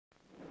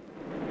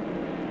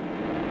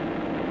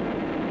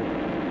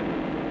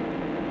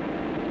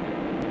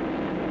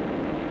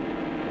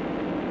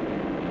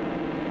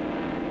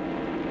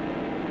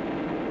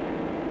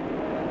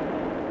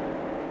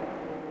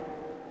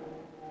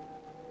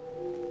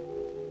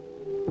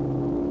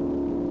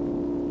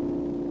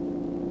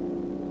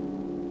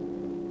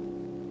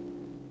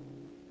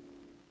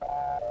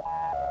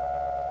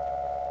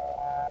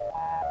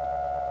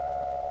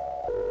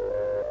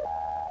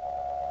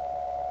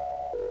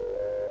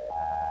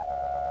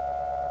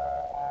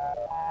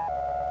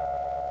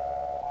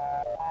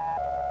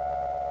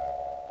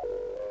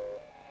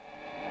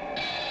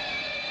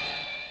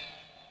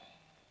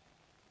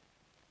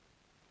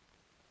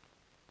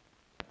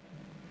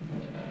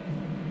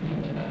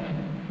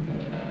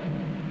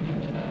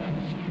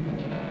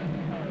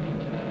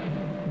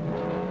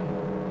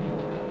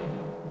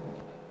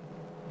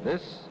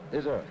This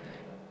is Earth,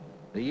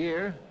 the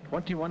year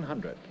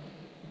 2100.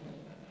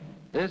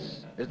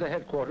 This is the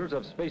headquarters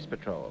of Space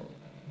Patrol,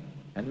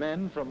 and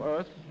men from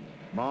Earth,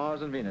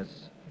 Mars, and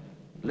Venus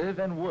live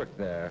and work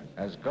there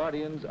as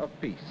guardians of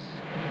peace.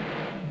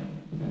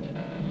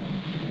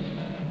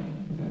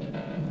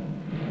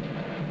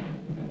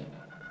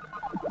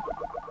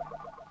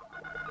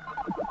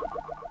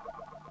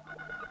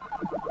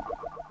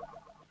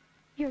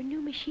 Your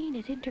new machine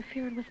is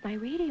interfering with my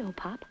radio,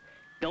 Pop.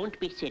 Don't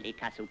be silly,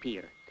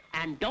 Cassiopeia.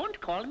 And don't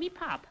call me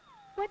Pop.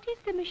 What is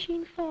the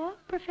machine for,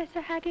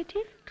 Professor Haggerty?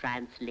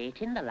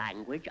 Translating the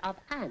language of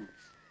ants.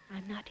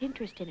 I'm not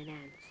interested in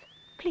ants.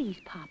 Please,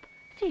 Pop,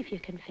 see if you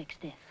can fix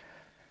this.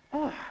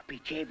 Oh,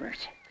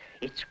 bejeebers.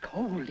 It's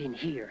cold in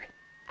here.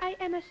 I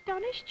am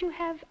astonished you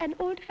have an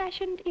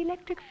old-fashioned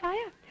electric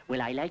fire.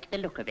 Well, I like the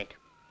look of it.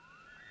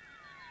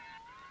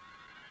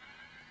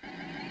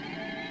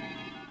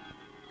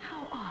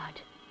 How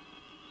odd.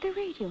 The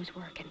radio's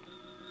working.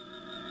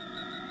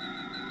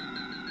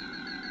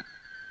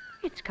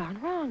 It's gone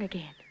wrong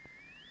again.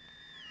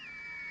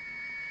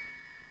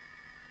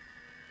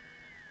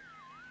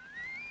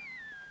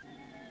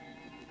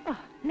 Oh,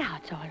 now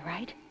it's all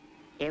right.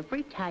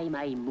 Every time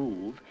I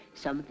move,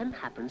 something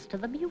happens to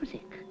the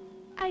music.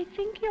 I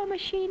think your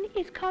machine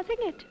is causing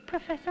it,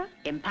 Professor.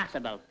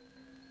 Impossible.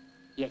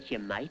 Yet you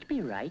might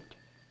be right.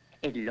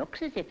 It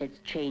looks as if it's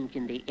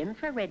changing the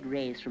infrared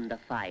rays from the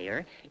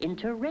fire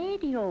into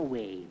radio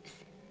waves.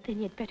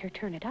 Then you'd better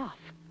turn it off.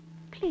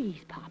 Please,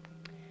 Pop.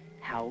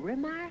 How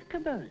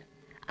remarkable.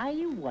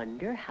 I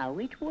wonder how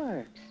it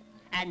works.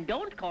 And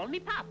don't call me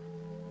Pop.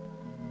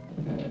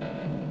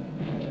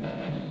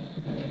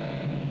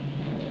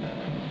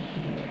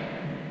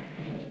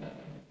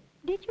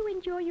 Did you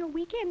enjoy your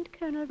weekend,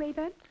 Colonel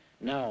Rayburn?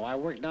 No, I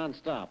worked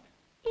non-stop.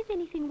 Is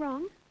anything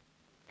wrong?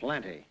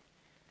 Plenty.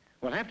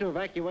 We'll have to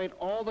evacuate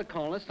all the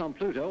colonists on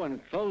Pluto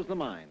and close the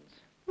mines.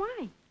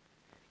 Why?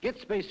 Get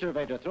Space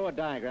Survey to throw a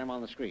diagram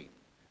on the screen.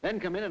 Then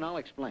come in and I'll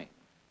explain.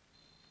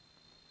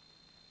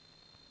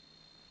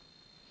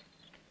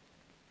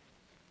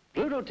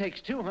 Pluto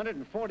takes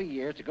 240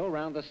 years to go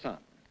around the sun.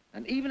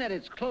 And even at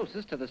its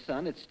closest to the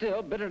sun, it's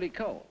still bitterly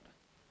cold.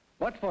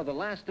 But for the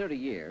last 30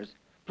 years,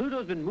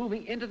 Pluto's been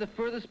moving into the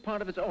furthest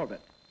part of its orbit,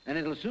 and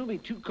it'll soon be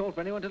too cold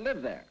for anyone to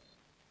live there.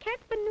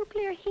 Can't the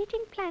nuclear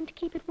heating plant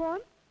keep it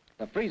warm?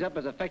 The freeze-up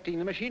is affecting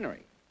the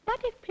machinery.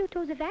 But if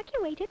Pluto's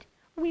evacuated,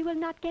 we will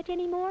not get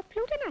any more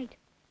plutonite.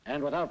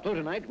 And without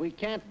plutonite, we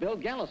can't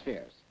build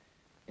galospheres.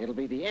 It'll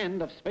be the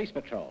end of Space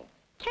Patrol.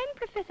 Can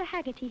Professor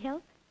Haggerty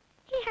help?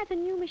 He has a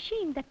new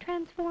machine that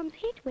transforms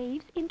heat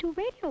waves into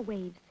radio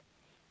waves.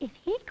 If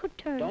he could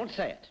turn... Don't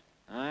say it.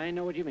 I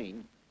know what you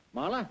mean.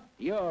 Marla,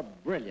 you're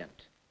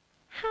brilliant.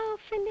 How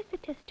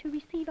felicitous to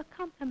receive a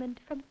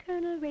compliment from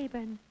Colonel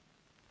Rayburn.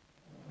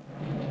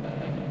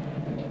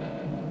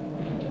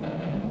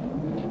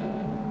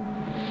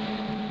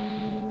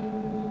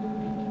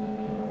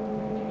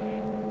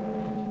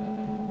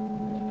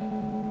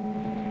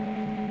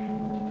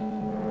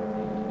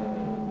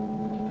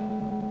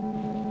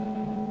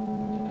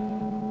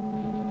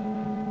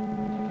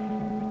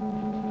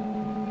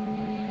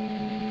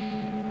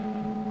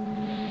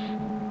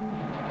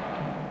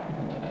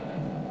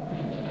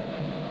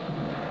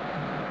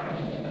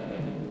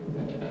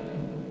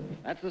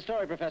 That's the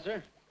story,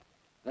 Professor.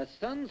 The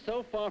sun's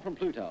so far from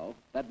Pluto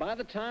that by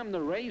the time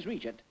the rays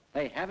reach it,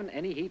 they haven't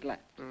any heat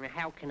left.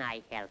 How can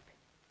I help?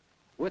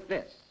 With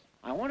this,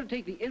 I want to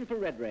take the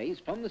infrared rays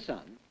from the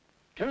sun,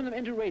 turn them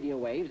into radio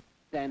waves,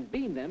 and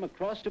beam them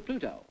across to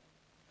Pluto.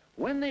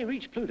 When they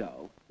reach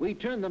Pluto, we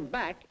turn them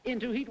back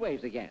into heat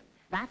waves again.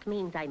 That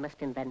means I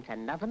must invent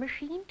another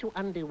machine to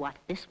undo what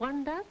this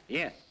one does?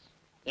 Yes.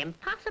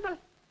 Impossible.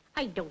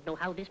 I don't know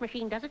how this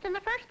machine does it in the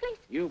first place.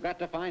 You've got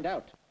to find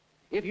out.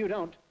 If you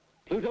don't,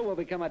 Pluto will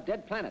become a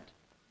dead planet,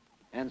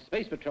 and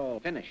Space Patrol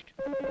finished.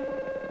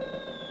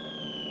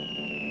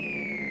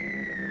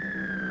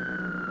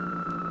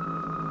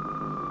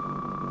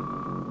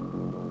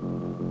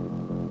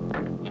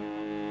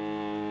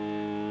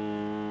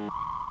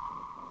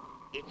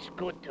 It's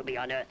good to be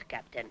on Earth,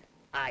 Captain.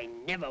 I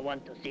never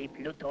want to see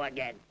Pluto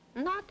again.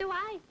 Nor do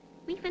I.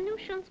 We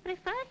Venusians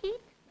prefer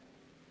heat.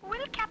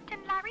 Will Captain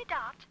Larry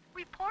Dart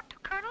report to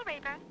Colonel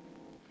Rayburn?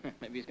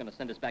 Maybe he's going to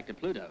send us back to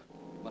Pluto.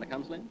 Want to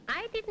come, Slim?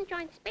 I didn't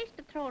join Space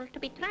Patrol to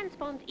be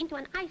transformed into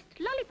an iced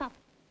lollipop.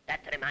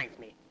 That reminds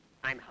me,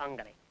 I'm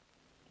hungry.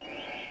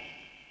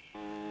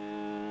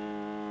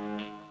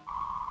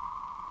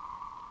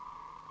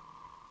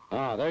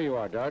 Ah, there you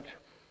are, Dart.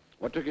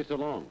 What took you so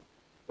long?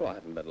 Oh, I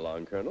haven't been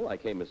long, Colonel. I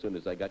came as soon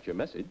as I got your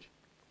message.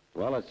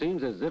 Well, it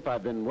seems as if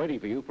I've been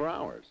waiting for you for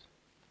hours.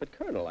 But,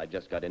 Colonel, I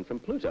just got in from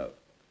Pluto.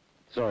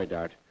 Sorry,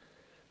 Dart.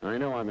 I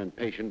know I'm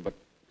impatient, but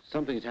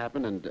something's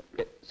happened and...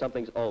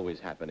 Something's always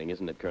happening,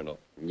 isn't it, Colonel?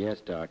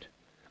 Yes, Dart.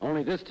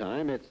 Only this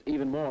time, it's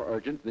even more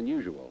urgent than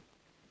usual.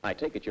 I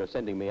take it you're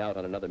sending me out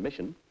on another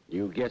mission.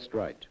 You guessed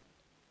right.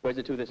 Where's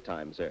it to this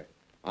time, sir?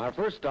 Our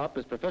first stop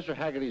is Professor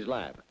Haggerty's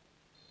lab.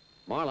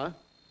 Marla,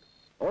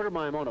 order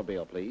my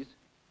monobile, please.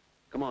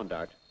 Come on,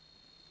 Dart.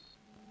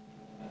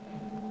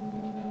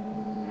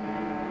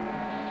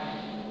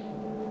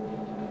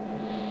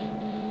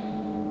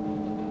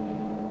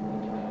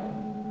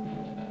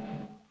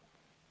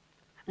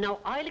 Now,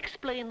 I'll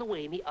explain the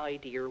way me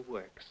idea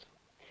works.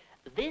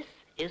 This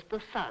is the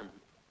sun.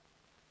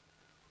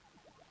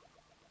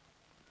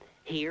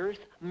 Here's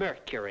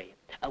Mercury,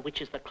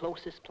 which is the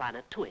closest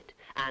planet to it.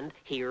 And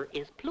here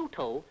is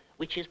Pluto,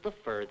 which is the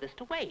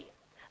furthest away.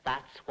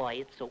 That's why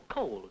it's so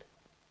cold.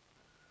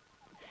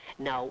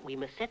 Now, we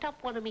must set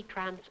up one of me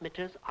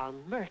transmitters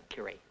on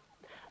Mercury.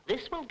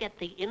 This will get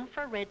the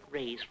infrared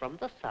rays from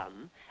the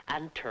sun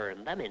and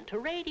turn them into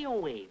radio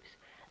waves.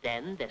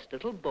 Then this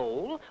little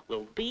bowl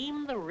will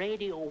beam the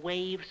radio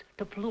waves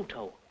to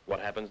Pluto.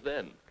 What happens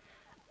then?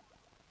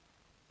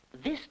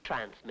 This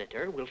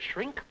transmitter will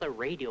shrink the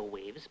radio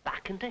waves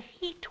back into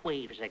heat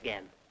waves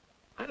again.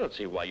 I don't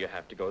see why you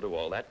have to go to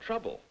all that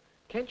trouble.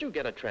 Can't you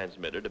get a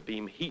transmitter to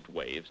beam heat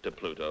waves to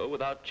Pluto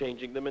without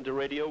changing them into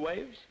radio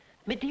waves?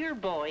 My dear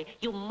boy,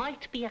 you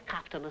might be a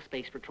captain of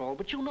Space Patrol,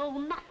 but you know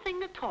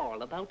nothing at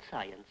all about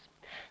science.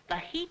 The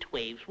heat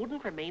waves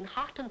wouldn't remain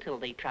hot until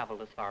they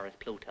traveled as far as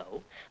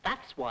Pluto.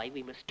 That's why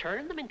we must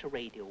turn them into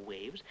radio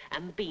waves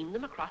and beam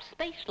them across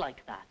space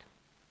like that.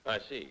 I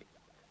see.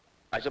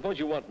 I suppose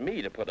you want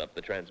me to put up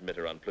the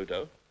transmitter on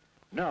Pluto?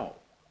 No.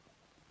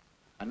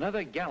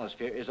 Another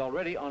galasphere is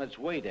already on its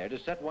way there to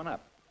set one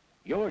up.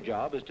 Your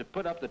job is to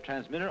put up the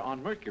transmitter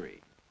on Mercury.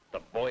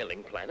 The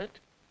boiling planet?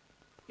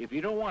 If you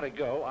don't want to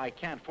go, I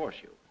can't force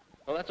you.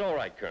 Well, that's all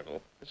right,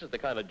 Colonel. This is the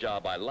kind of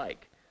job I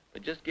like.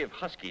 But just give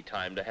Husky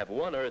time to have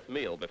one Earth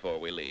meal before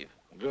we leave.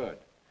 Good.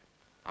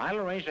 I'll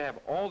arrange to have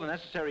all the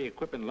necessary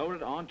equipment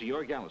loaded onto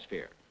your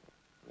galasphere.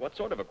 What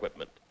sort of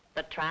equipment?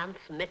 The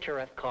transmitter,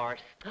 of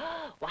course.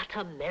 What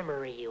a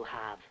memory you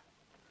have.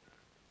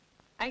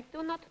 I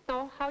do not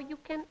know how you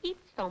can eat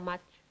so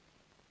much.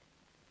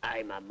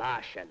 I'm a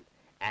Martian,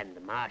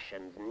 and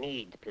Martians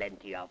need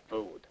plenty of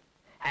food.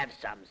 Have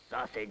some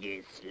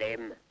sausages,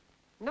 Slim.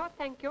 No,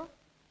 thank you.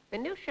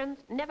 Venusians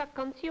never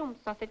consume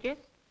sausages.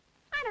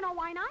 I don't know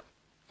why not.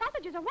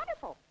 Sausages are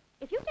wonderful.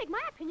 If you take my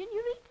opinion,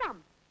 you eat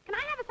some. Can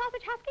I have a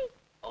sausage, Husky?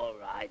 All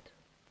right.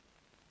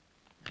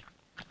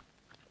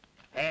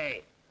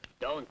 Hey,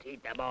 don't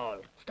eat them all.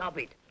 Stop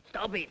it.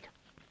 Stop it.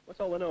 What's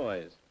all the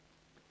noise?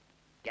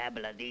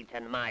 Gabble had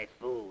eaten my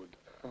food.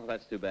 Oh,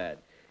 that's too bad.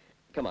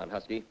 Come on,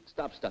 Husky.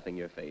 Stop stuffing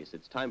your face.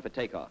 It's time for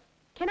takeoff.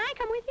 Can I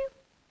come with you?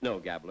 No,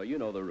 Gabbler, you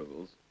know the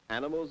rules.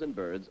 Animals and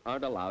birds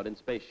aren't allowed in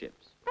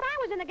spaceships. But I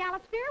was in the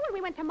galasphere when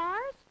we went to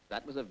Mars.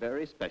 That was a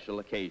very special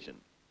occasion.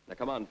 Now,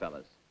 come on,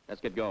 fellas.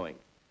 Let's get going.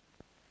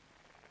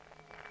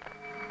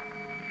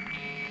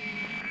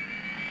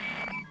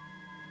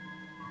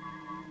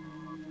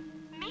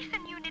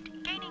 Mason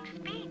unit gaining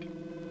speed.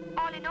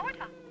 All in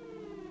order.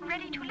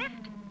 Ready to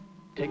lift.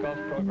 Takeoff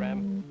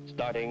program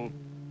starting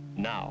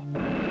now.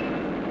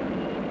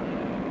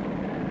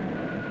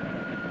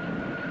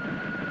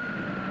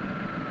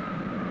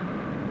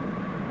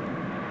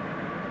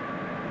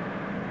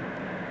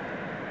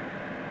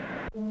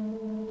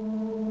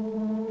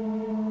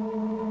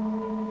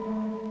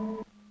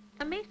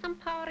 The Mason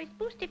power is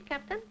boosted,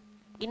 Captain.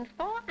 In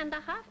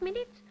 4.5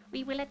 minutes,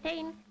 we will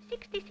attain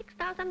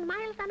 66,000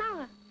 miles an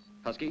hour.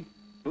 Husky,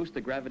 boost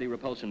the gravity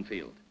repulsion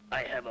field.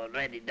 I have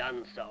already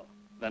done so.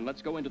 Then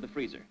let's go into the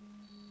freezer.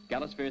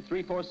 Galasphere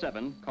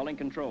 347, calling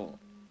control.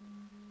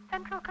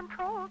 Central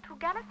control to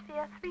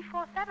Galasphere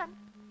 347.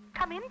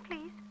 Come in,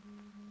 please.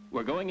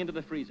 We're going into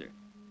the freezer.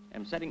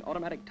 I'm setting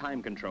automatic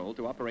time control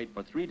to operate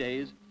for 3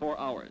 days, 4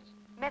 hours.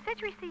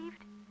 Message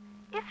received.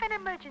 If an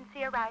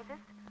emergency arises,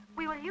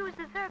 we will use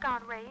the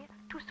Zergon ray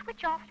to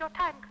switch off your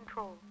time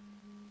control.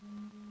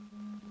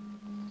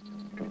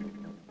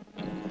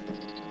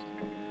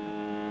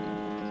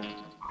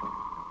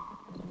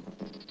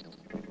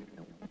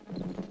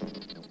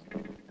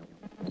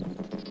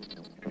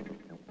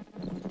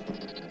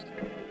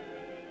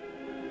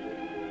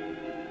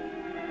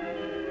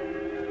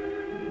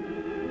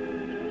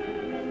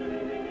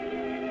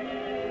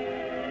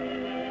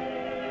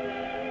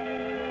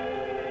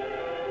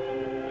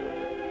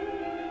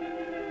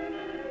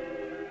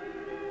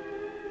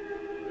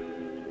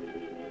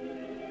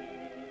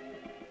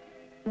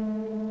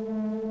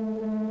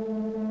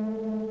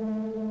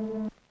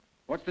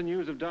 What's the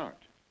news of Dart?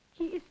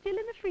 He is still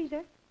in the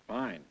freezer.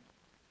 Fine.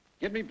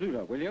 Get me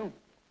Pluto, will you?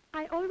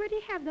 I already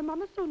have them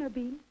on a sonar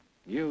beam.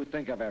 You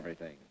think of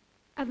everything.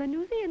 A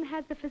Venusian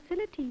has the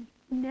facility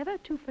never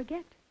to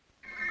forget.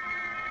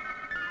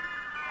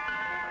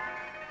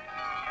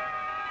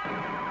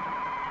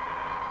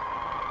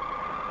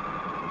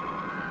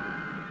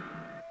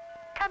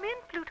 Come in,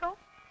 Pluto.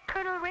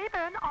 Colonel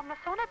Rayburn on the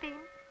sonar beam.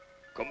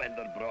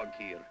 Commander Brogg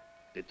here.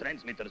 The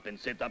transmitter's been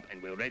set up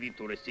and we're ready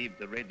to receive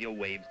the radio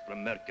waves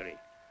from Mercury.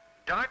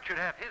 Dart should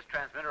have his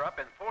transmitter up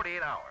in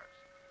 48 hours.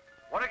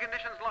 What are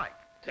conditions like?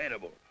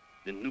 Terrible.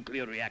 The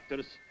nuclear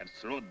reactors have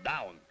slowed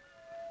down.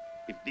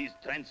 If these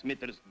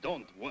transmitters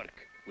don't work,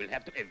 we'll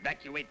have to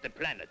evacuate the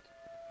planet.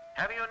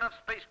 Have you enough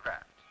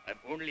spacecraft? I've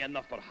only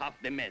enough for half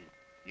the men.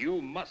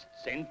 You must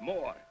send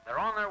more. They're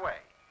on their way.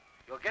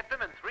 You'll get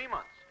them in 3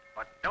 months.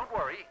 But don't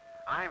worry,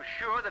 I'm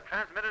sure the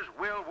transmitters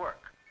will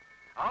work.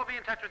 I'll be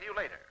in touch with you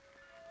later.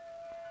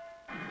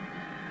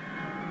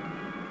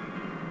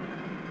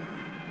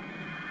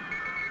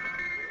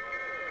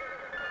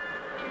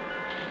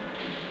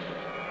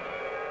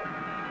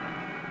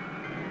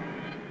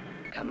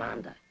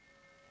 Commander,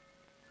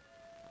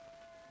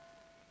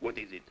 What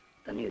is it?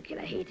 the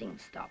nuclear heating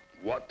stopped.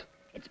 What?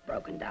 It's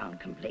broken down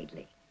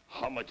completely.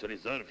 How much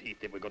reserve heat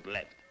have we got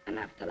left?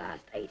 Enough to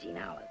last 18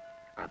 hours.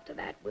 After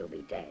that, we'll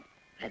be dead.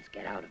 Let's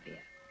get out of here.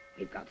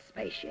 We've got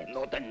spaceships.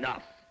 Not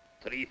enough.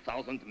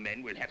 3,000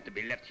 men will have to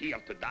be left here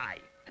to die.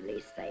 At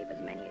least save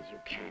as many as you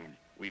can.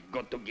 We've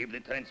got to give the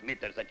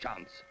transmitters a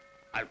chance.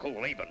 I'll call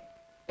Raven.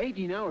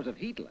 18 hours of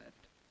heat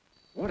left.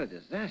 What a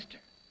disaster.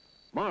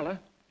 Marla,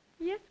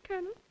 Yes,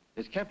 Colonel.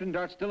 is Captain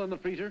Dart still in the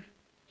freezer?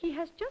 He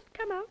has just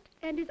come out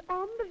and is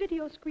on the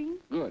video screen.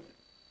 Good.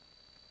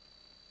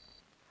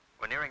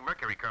 We're nearing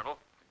Mercury, Colonel.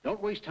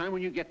 Don't waste time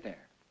when you get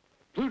there.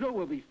 Pluto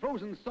will be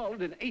frozen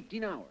solid in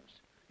 18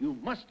 hours. You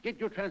must get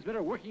your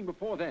transmitter working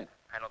before then.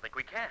 I don't think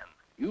we can.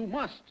 You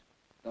must.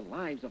 The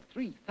lives of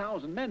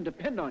 3,000 men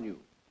depend on you.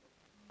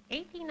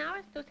 18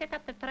 hours to set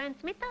up the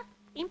transmitter?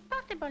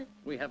 Impossible.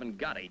 We haven't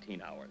got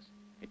 18 hours.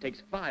 It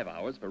takes 5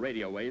 hours for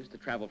radio waves to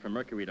travel from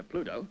Mercury to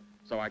Pluto,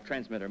 so our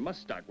transmitter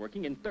must start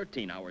working in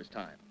 13 hours'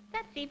 time.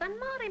 That's even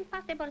more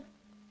impossible.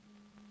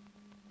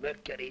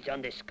 Mercury's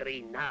on the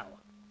screen now.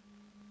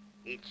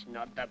 It's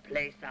not the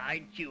place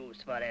I'd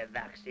choose for a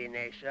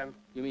vaccination.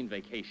 You mean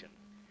vacation.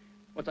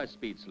 What's our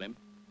speed, Slim?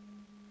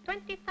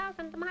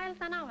 20,000 miles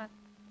an hour.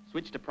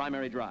 Switch to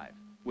primary drive.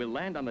 We'll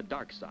land on the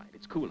dark side.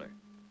 It's cooler.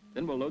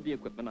 Then we'll load the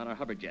equipment on our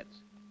hover jets.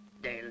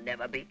 They'll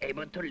never be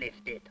able to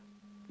lift it.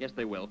 Yes,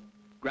 they will.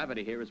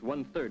 Gravity here is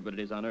 1/3 what it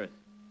is on Earth.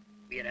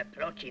 We're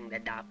approaching the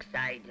dark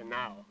side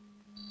now.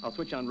 I'll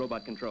switch on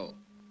robot control.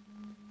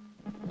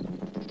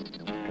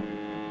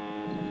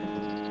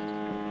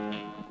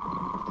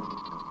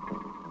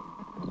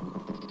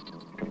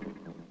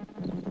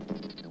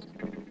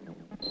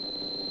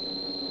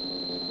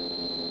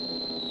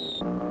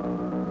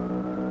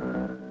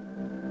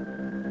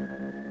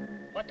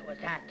 What was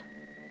that?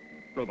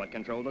 Robot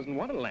control doesn't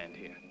want to land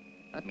here.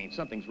 That means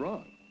something's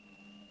wrong.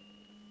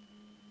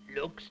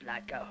 Looks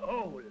like a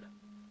hole.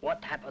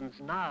 What happens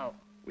now?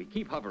 We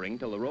keep hovering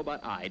till the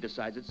robot eye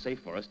decides it's safe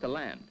for us to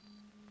land.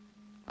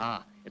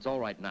 Ah, it's all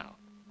right now.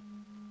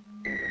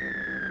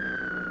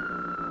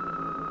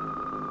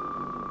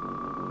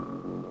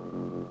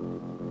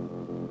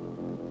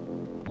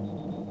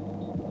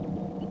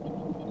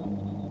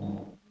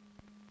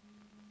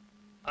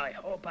 I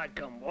hope I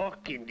can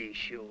walk in these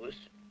shoes.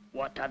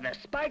 What are the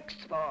spikes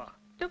for?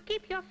 To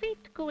keep your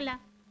feet cooler.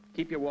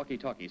 Keep your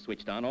walkie-talkie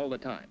switched on all the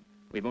time.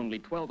 We've only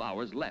 12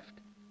 hours left.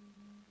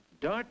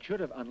 Dart should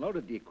have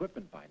unloaded the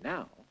equipment by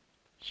now.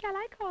 Shall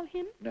I call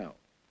him? No.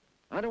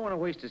 I don't want to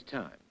waste his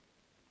time.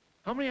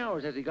 How many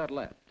hours has he got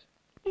left?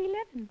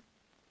 11.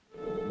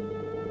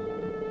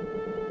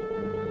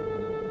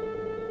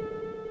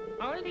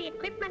 All the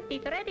equipment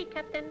is ready,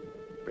 Captain.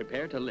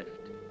 Prepare to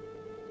lift.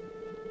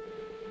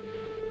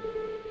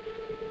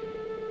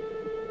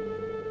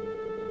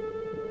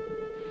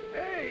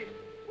 Hey,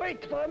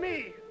 wait for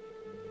me!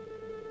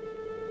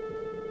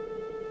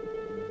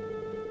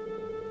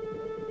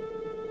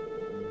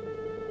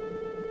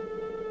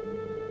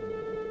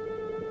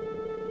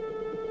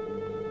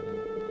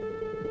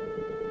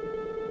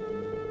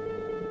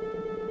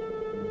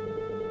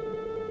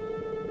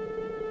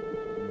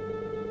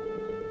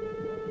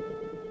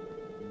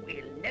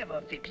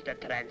 Never fix the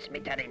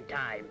transmitter in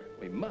time.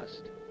 We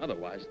must.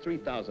 Otherwise,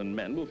 3,000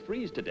 men will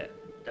freeze to death.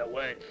 The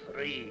word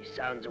freeze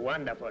sounds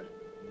wonderful.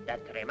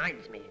 That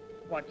reminds me,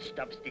 what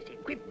stops this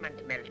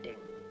equipment melting?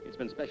 It's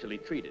been specially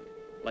treated,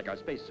 like our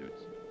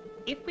spacesuits.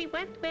 If we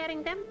weren't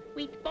wearing them,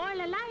 we'd boil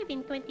alive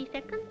in 20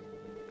 seconds.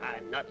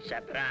 I'm not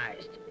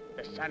surprised.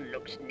 The sun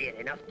looks near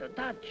enough to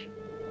touch.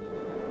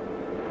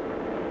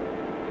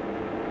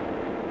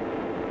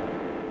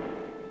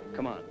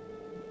 Come on.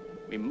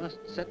 We must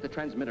set the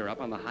transmitter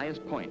up on the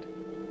highest point.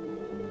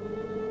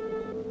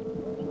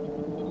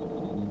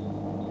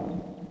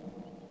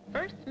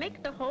 First,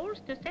 make the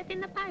holes to set in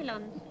the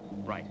pylons.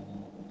 Right.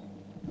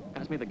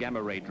 Pass me the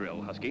gamma ray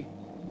drill, Husky.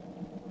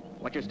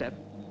 Watch your step.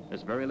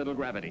 There's very little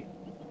gravity.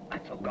 I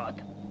forgot.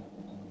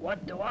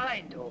 What do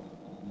I do?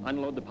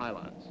 Unload the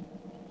pylons.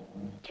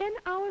 10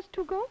 hours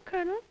to go,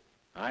 Colonel.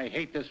 I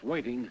hate this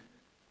waiting.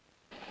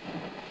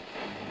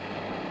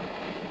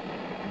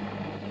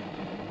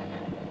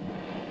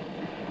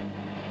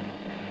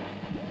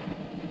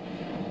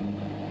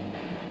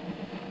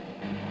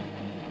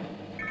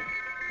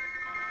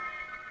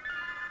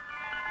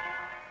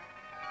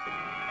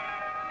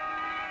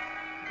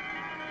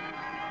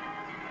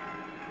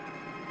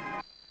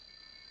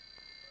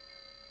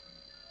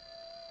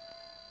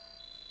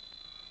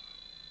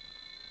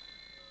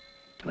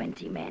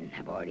 Men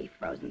have already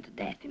frozen to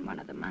death in one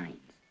of the mines.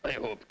 I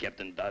hope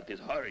Captain Dart is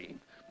hurrying.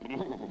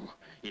 Ooh,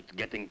 it's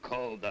getting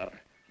colder.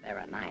 There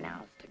are 9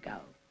 hours to go.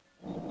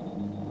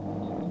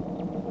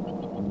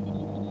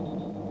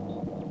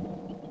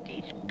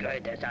 These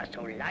girders are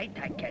so light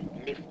I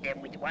can't lift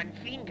them with one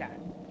finger.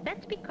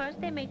 That's because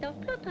they're made of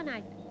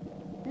plutonite.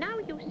 Now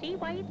you see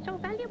why it's so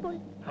valuable.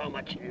 How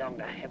much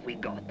longer have we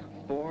got?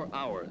 4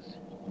 hours.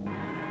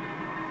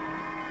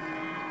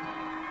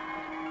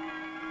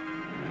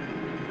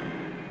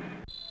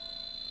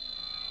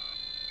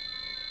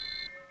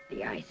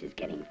 ice is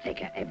getting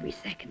thicker every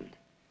second.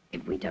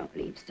 If we don't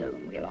leave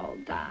soon, we'll all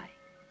die.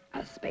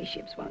 Our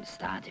spaceships won't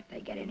start if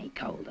they get any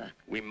colder.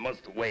 We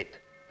must wait.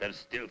 There's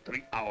still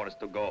 3 hours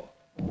to go.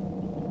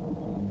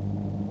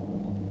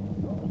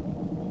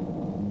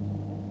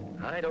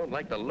 I don't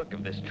like the look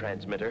of this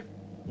transmitter.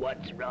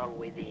 What's wrong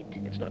with it?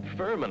 It's not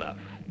firm enough.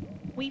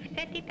 We've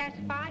set it as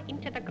far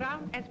into the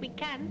ground as we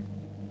can.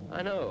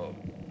 I know,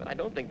 but I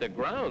don't think the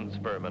ground's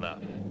firm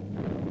enough.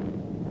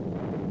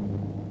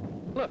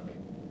 Look,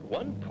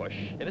 one push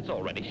and it's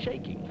already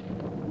shaking.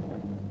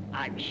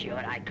 I'm sure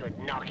I could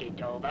knock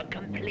it over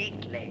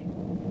completely.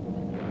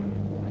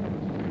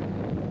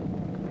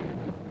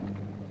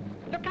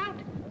 Look out!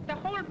 The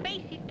whole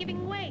base is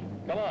giving way.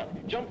 Come on,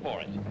 jump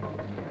for it.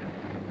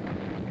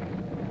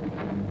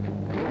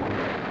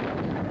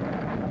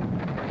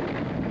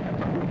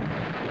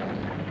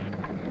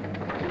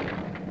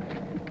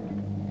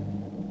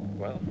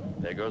 Well,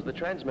 there goes the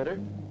transmitter.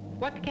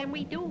 What can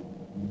we do?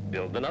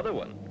 Build another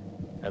one.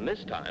 And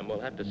this time we'll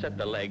have to set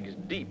the legs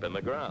deep in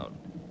the ground.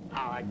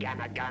 Our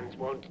gamma guns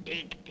won't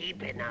dig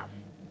deep enough.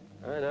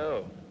 I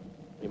know.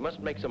 We must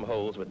make some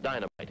holes with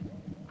dynamite.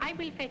 I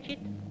will fetch it.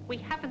 We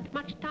haven't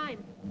much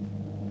time.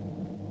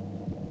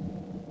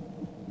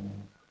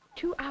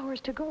 2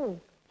 hours to go.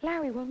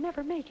 Larry will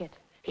never make it.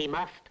 He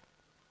must.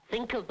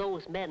 Think of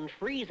those men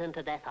freezing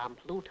to death on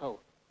Pluto.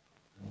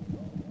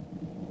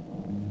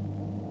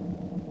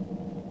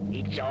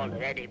 It's all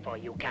ready for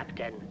you,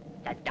 Captain.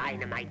 The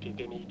dynamite is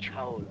in each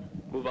hole.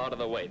 Move out of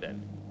the way,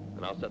 then,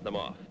 and I'll set them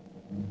off.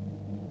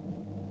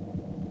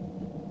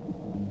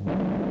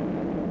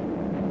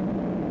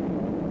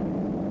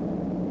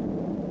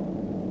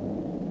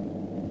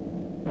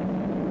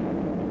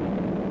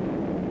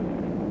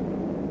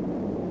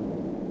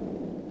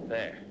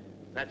 There.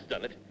 That's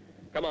done it.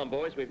 Come on,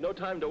 boys. We've no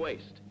time to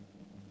waste.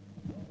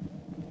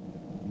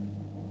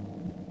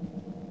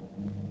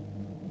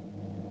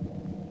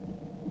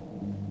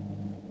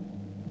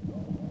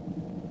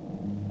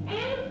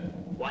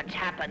 What's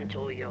happened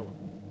to you?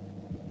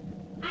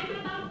 I'm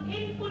about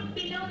 10 foot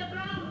below the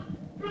ground.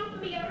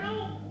 Drop me a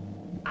rope.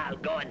 I'll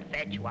go and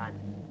fetch one.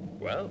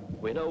 Well,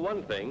 we know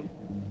one thing.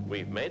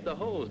 We've made the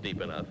holes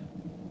deep enough.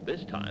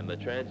 This time, the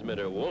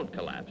transmitter won't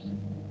collapse.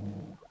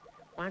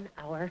 1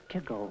 hour to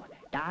go.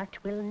 Dart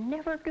will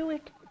never do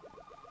it.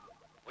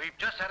 We've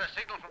just had a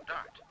signal from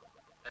Dart.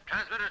 The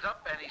transmitter's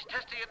up and he's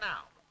testing it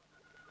now.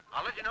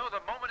 I'll let you know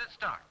the moment it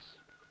starts.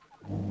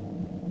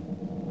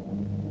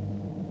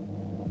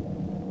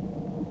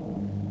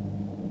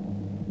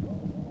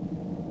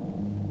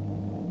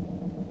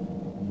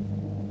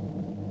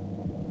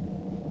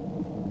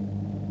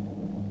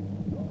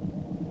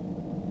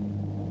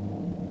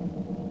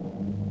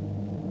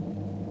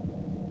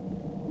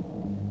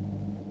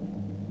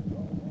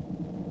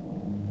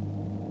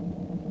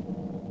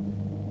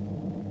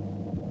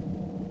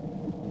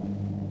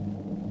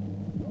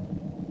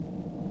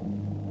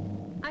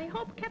 I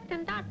hope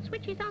Captain Dart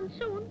switches on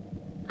soon.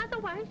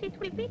 Otherwise, it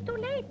will be too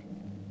late.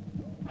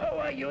 How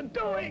are you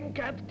doing,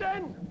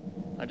 Captain?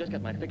 I've just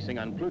got my fixing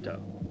on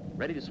Pluto.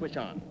 Ready to switch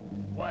on.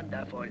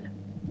 Wonderful.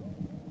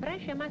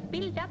 Pressure must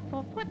build up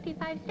for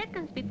 45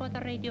 seconds before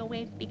the radio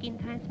waves begin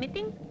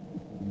transmitting.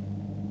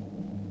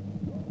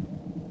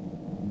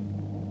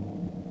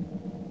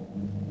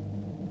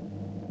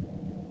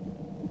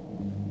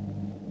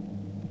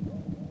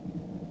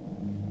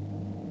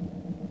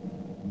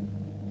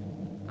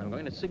 I'm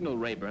going to signal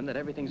Rayburn that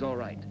everything's all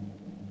right.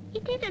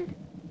 It isn't.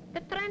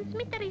 The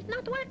transmitter is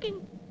not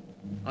working.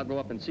 I'll go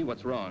up and see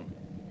what's wrong.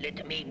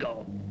 Let me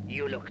go.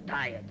 You look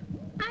tired.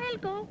 I'll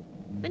go.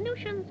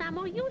 Venusians are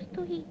more used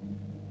to heat.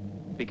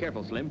 Be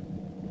careful, Slim.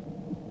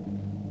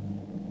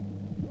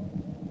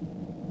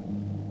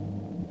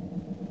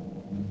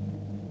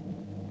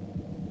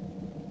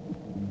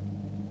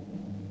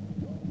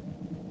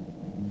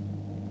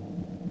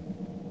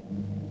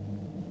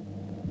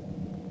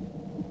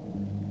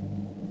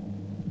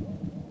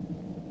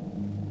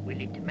 Will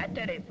it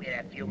matter if we're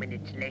a few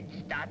minutes late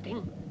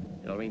starting?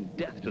 It'll mean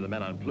death to the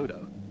men on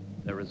Pluto.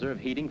 Their reserve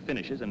heating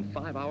finishes in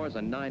 5 hours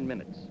and 9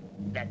 minutes.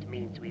 That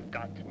means we've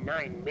got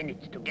 9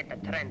 minutes to get the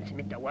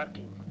transmitter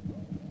working.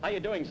 How you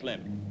doing,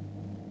 Slim?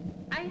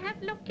 I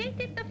have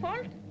located the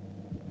fault.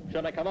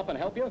 Should I come up and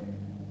help you?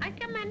 I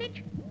can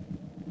manage.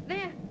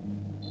 There.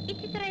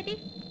 It is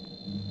ready.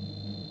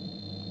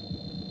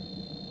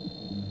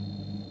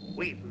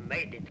 We've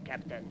made it,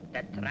 Captain.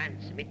 The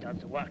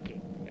transmitter's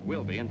working. It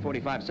will be in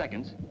 45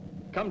 seconds.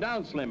 Come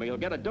down, Slim, or you'll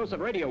get a dose of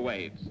radio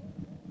waves.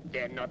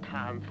 They're not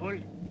harmful.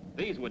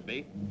 These would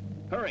be.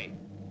 Hurry.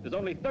 There's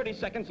only 30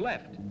 seconds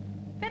left.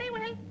 Very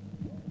well.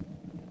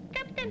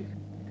 Captain,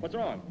 What's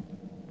wrong?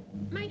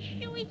 my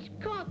shoe is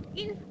caught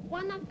in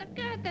one of the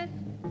girders.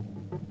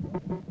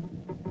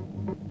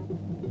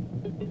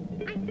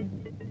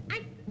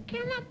 I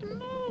cannot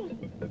move.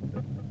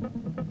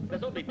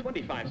 There's only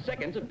 25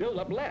 seconds of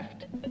build-up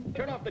left.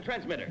 Turn off the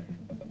transmitter.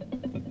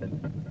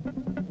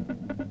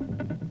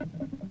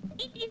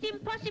 It is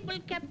impossible,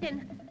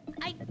 Captain.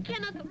 I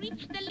cannot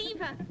reach the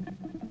lever.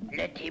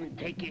 Let him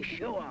take his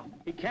shoe off.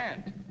 He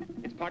can't.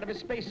 It's part of his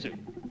spacesuit.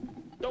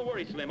 Don't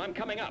worry, Slim. I'm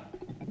coming up.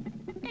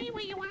 Stay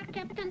where you are,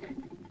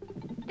 Captain.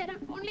 There are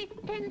only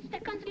 10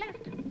 seconds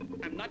left.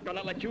 I'm not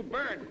gonna let you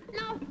burn.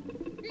 No,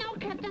 no,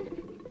 Captain.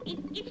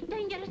 It's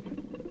dangerous.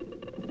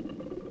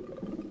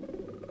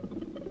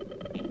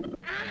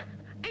 Ah,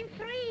 I'm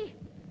free.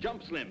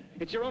 Jump, Slim.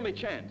 It's your only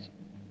chance.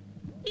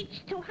 It's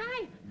too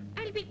high.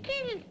 I'll be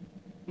killed.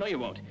 No, you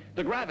won't.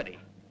 The gravity.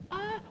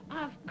 Oh,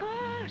 of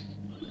course.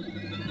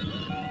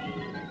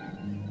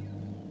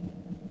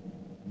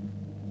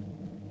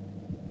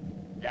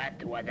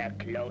 That was a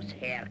close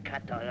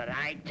haircut, all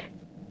right.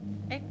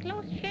 A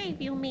close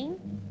shave, you mean?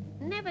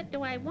 Never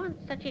do I want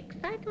such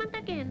excitement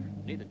again.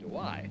 Neither do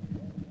I.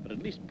 But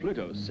at least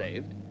Pluto's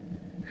saved.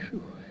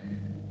 Phew.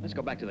 Let's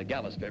go back to the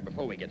Gallosphere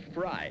before we get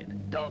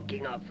fried.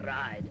 Talking of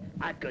fried,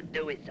 I could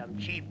do with some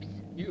chips.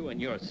 You and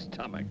your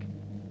stomach.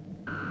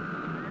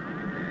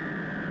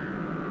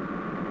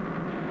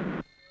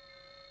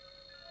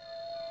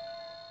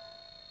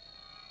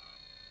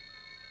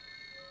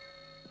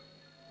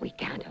 We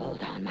can't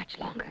hold on much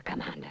longer,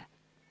 Commander.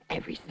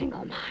 Every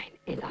single mine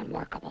is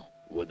unworkable.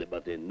 What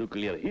about the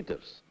nuclear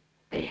heaters?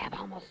 They have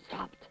almost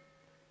stopped.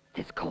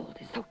 This cold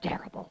is so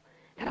terrible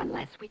that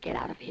unless we get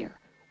out of here,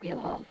 we'll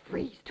all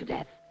freeze to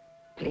death.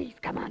 Please,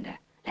 Commander,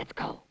 let's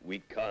go. We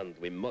can't.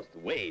 We must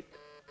wait.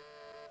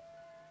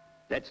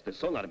 That's the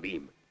sonar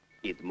beam.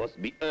 It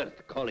must be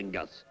Earth calling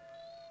us.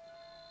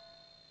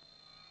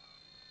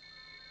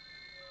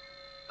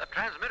 The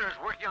transmitter's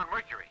working on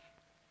Mercury.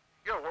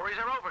 Your worries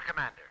are over,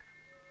 Commander.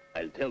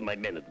 I'll tell my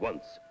men at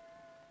once.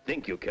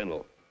 Thank you,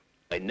 Colonel.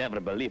 I never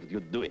believed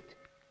you'd do it.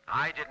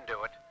 I didn't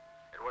do it.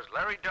 It was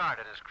Larry Dart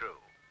and his crew.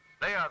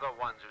 They are the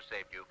ones who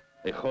saved you.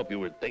 I hope you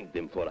will thank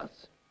them for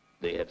us.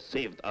 They have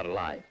saved our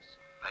lives.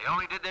 They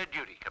only did their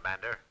duty,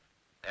 Commander.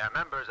 They are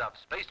members of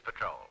Space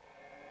Patrol.